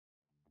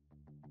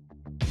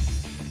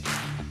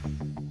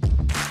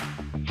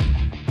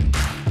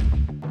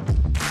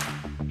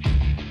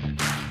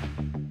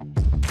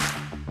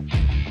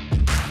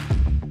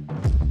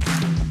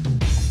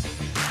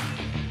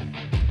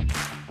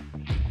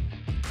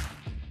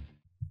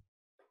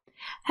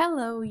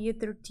Hello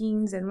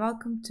Y13s and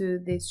welcome to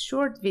this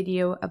short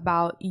video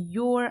about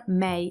your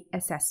May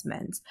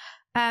assessments.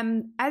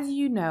 As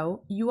you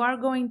know, you are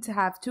going to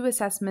have two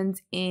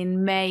assessments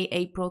in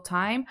May-April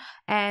time,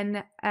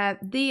 and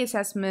the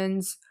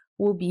assessments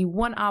will be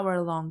 1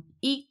 hour long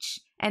each,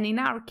 and in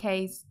our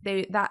case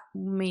that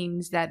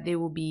means that they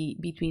will be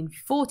between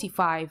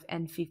 45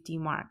 and 50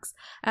 marks.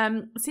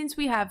 Since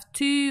we have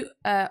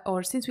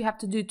since we have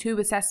to do two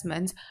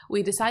assessments,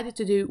 we decided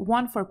to do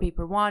one for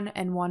paper 1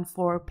 and one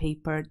for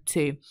paper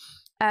 2.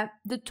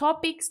 The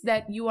topics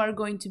that you are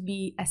going to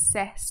be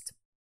assessed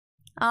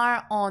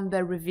are on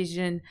the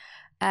revision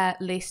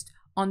list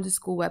on the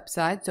school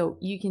website. So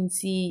you can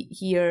see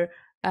here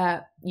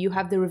you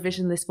have the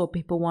revision list for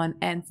paper 1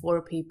 and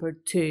for paper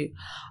 2.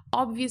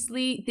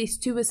 Obviously, these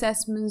two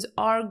assessments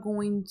are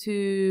going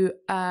to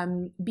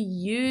be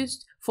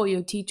used for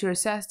your teacher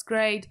assessed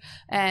grade,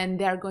 and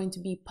they are going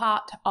to be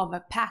part of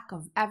a pack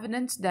of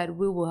evidence that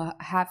we will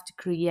have to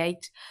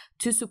create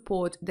to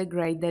support the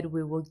grade that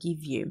we will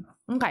give you.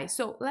 Okay,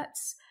 so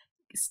let's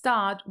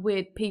start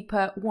with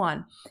paper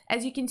 1.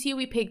 As you can see,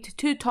 we picked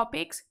two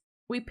topics.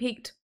 We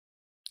picked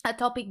a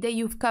topic that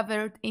you've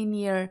covered in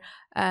year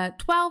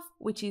 12,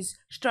 which is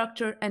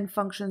structure and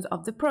functions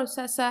of the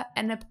processor,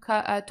 and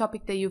a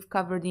topic that you've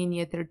covered in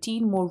year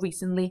 13 more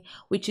recently,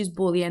 which is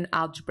Boolean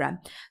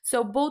algebra.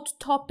 So both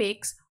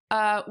topics,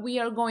 we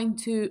are going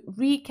to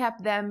recap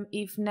them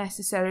if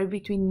necessary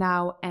between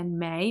now and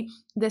May.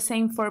 The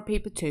same for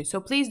paper 2. So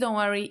please don't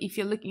worry if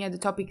you're looking at the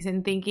topics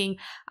and thinking,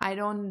 I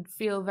don't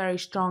feel very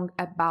strong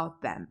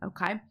about them,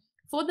 okay?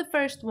 For the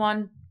first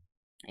one,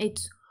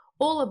 it's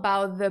all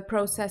about the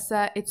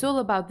processor, it's all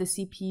about the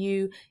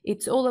CPU,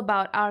 it's all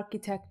about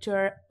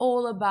architecture,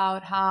 all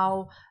about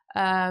how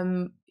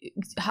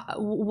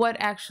what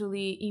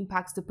actually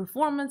impacts the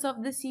performance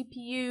of the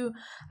CPU,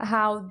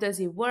 how does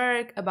it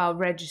work, about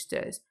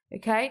registers,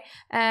 okay?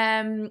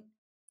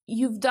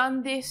 You've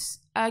done this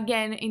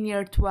again in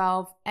year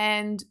 12,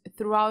 and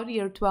throughout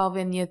year 12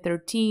 and year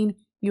 13,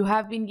 you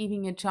have been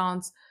giving a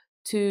chance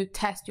to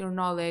test your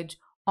knowledge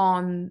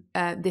on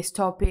this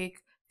topic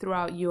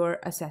throughout your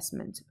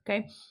assessment,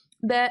 okay?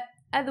 The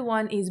other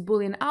one is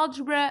Boolean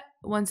algebra.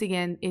 Once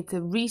again, it's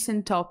a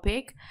recent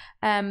topic,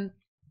 and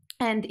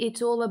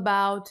it's all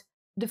about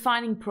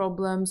defining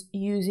problems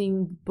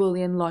using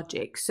Boolean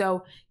logic.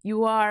 So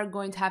you are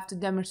going to have to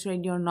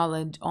demonstrate your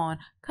knowledge on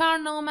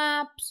kernel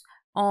maps,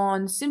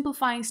 on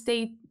simplifying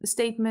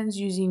statements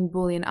using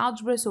Boolean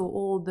algebra, so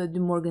all the De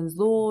Morgan's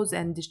laws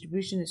and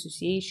distribution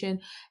association,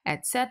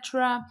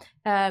 etc.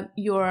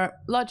 Your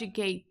logic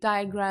gate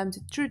diagrams,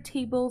 truth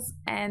tables,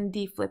 and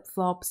the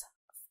flip-flops,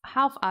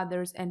 half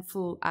others and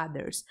full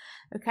others.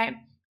 Okay,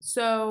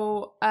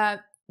 so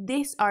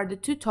these are the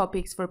two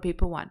topics for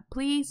paper 1.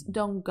 Please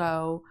don't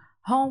go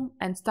home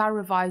and start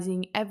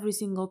revising every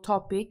single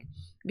topic,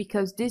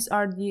 because these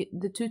are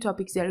the two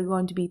topics that are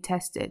going to be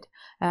tested.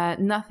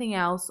 Nothing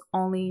else,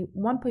 only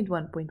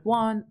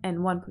 1.1.1 and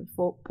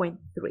 1.4.3.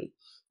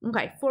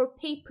 Okay, for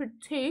paper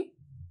 2,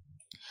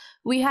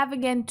 we have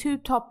again two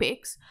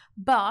topics,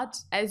 but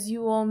as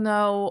you all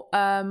know,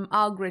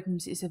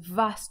 algorithms is a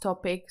vast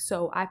topic,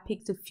 so I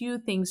picked a few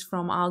things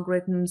from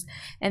algorithms,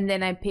 and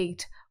then I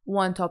picked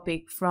one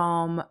topic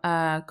from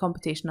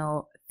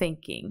computational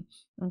thinking.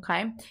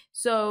 Okay,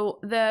 so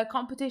the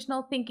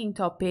computational thinking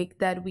topic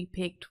that we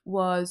picked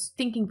was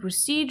thinking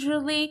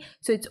procedurally.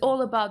 So it's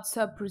all about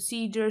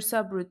sub-procedures,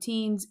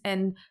 sub-routines,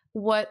 and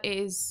what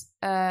is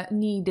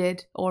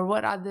needed, or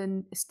what are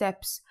the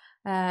steps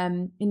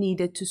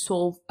needed to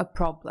solve a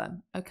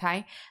problem.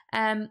 Okay,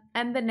 and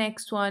the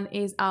next one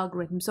is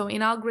algorithms. So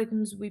in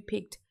algorithms, we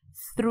picked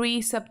 3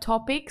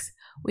 subtopics.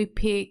 We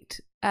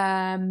picked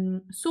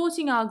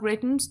sorting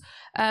algorithms.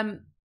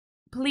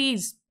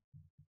 Please,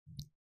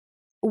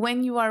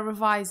 when you are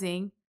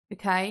revising,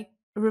 okay,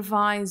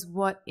 revise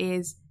what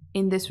is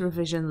in this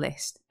revision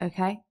list,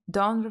 okay?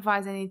 Don't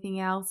revise anything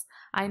else.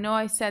 I know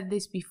I said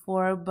this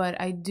before, but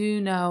I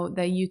do know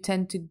that you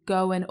tend to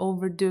go and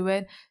overdo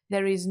it.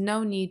 There is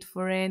no need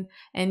for it,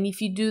 and if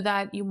you do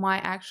that, you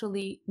might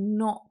actually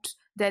not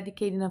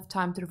dedicate enough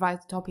time to revise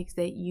the topics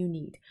that you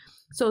need.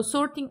 So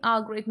sorting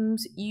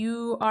algorithms,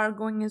 you are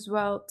going as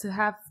well to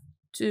have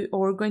to,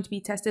 or going to be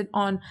tested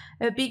on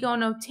a big O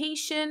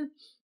notation.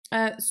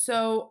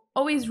 So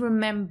always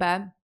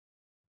remember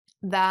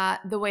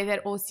that the way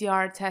that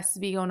OCR tests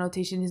big O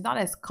notation is not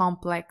as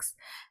complex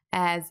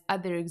as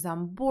other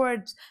exam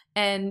boards,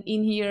 and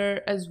in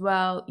here as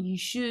well you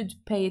should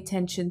pay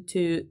attention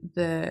to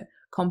the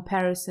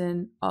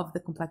comparison of the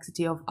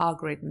complexity of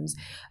algorithms.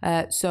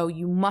 So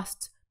you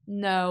must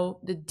know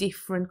the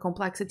different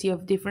complexity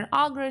of different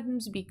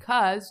algorithms,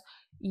 because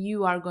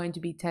you are going to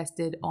be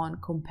tested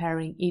on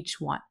comparing each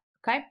one,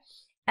 okay?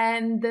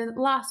 And the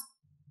last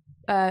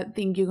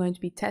thing you're going to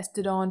be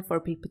tested on for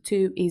paper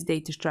 2 is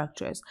data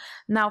structures.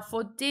 Now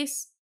for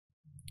this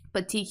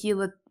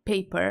particular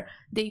paper,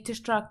 data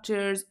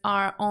structures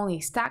are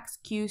only stacks,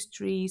 queues,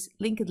 trees,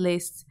 linked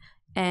lists,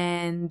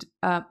 and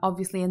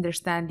obviously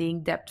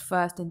understanding depth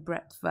first and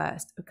breadth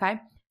first, okay?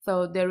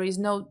 So there is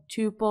no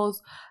tuples,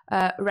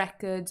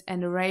 records,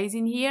 and arrays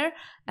in here.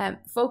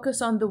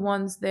 Focus on the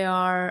ones that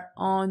are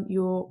on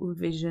your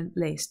revision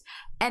list.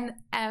 And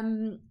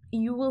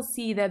you will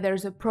see that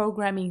there's a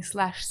programming /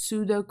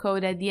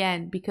 pseudocode at the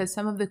end, because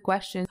some of the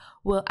questions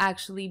will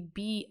actually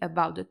be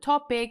about the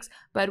topics,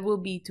 but will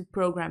be to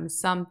program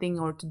something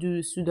or to do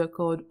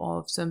pseudocode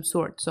of some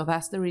sort. So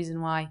that's the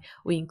reason why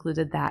we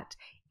included that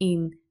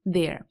in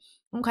there.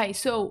 Okay,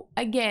 so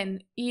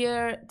again,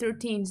 year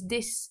 13's,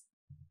 these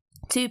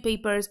 2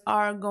 papers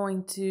are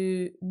going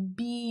to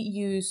be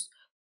used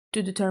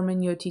to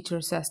determine your teacher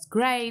assessed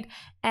grade,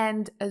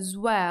 and as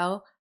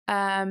well,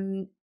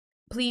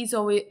 please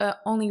always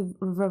only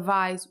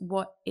revise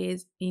what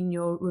is in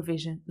your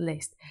revision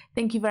list.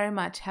 Thank you very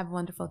much. Have a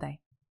wonderful day.